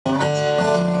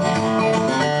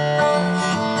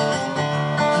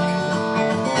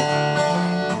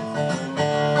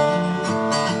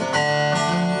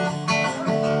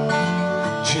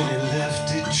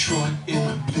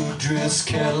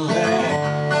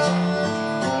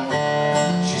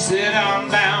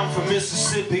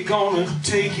Mississippi, gonna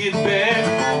take it back.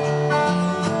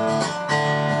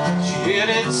 She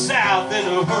headed south in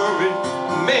a hurry,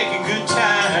 making good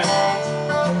time.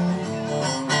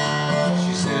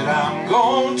 She said, I'm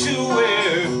going to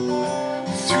wear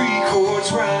 3 chords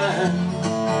rhyme,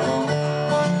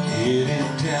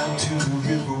 heading down to the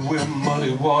river where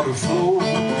muddy water flows.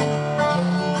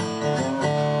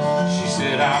 She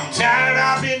said, I'm tired,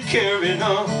 I've been carrying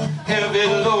a heavy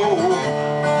load.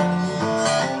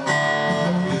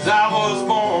 I was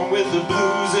born with the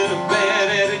blues and a bad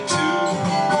attitude.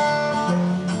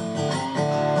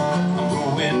 I'm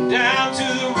going down to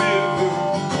the river,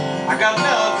 I got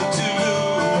nothing to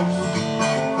lose.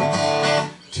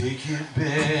 Take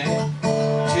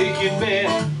it back,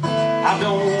 I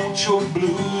don't want your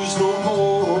blues no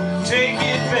more. Take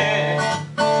it back,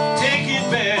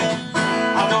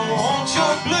 I don't want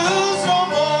your blues no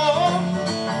more.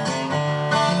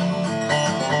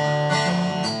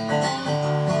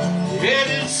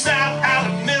 Headed south out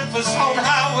of Memphis on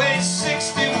Highway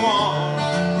 61,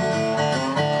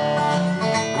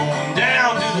 going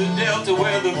down to the Delta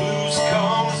where the blues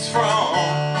comes from.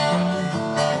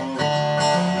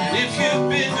 And if you've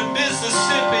been to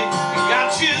Mississippi and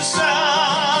got you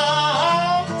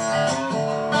some,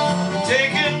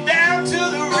 take it down to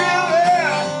the river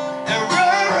and run.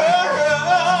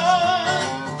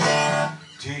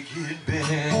 Take it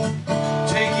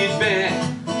back,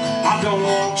 I don't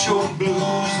want your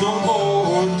blues no more.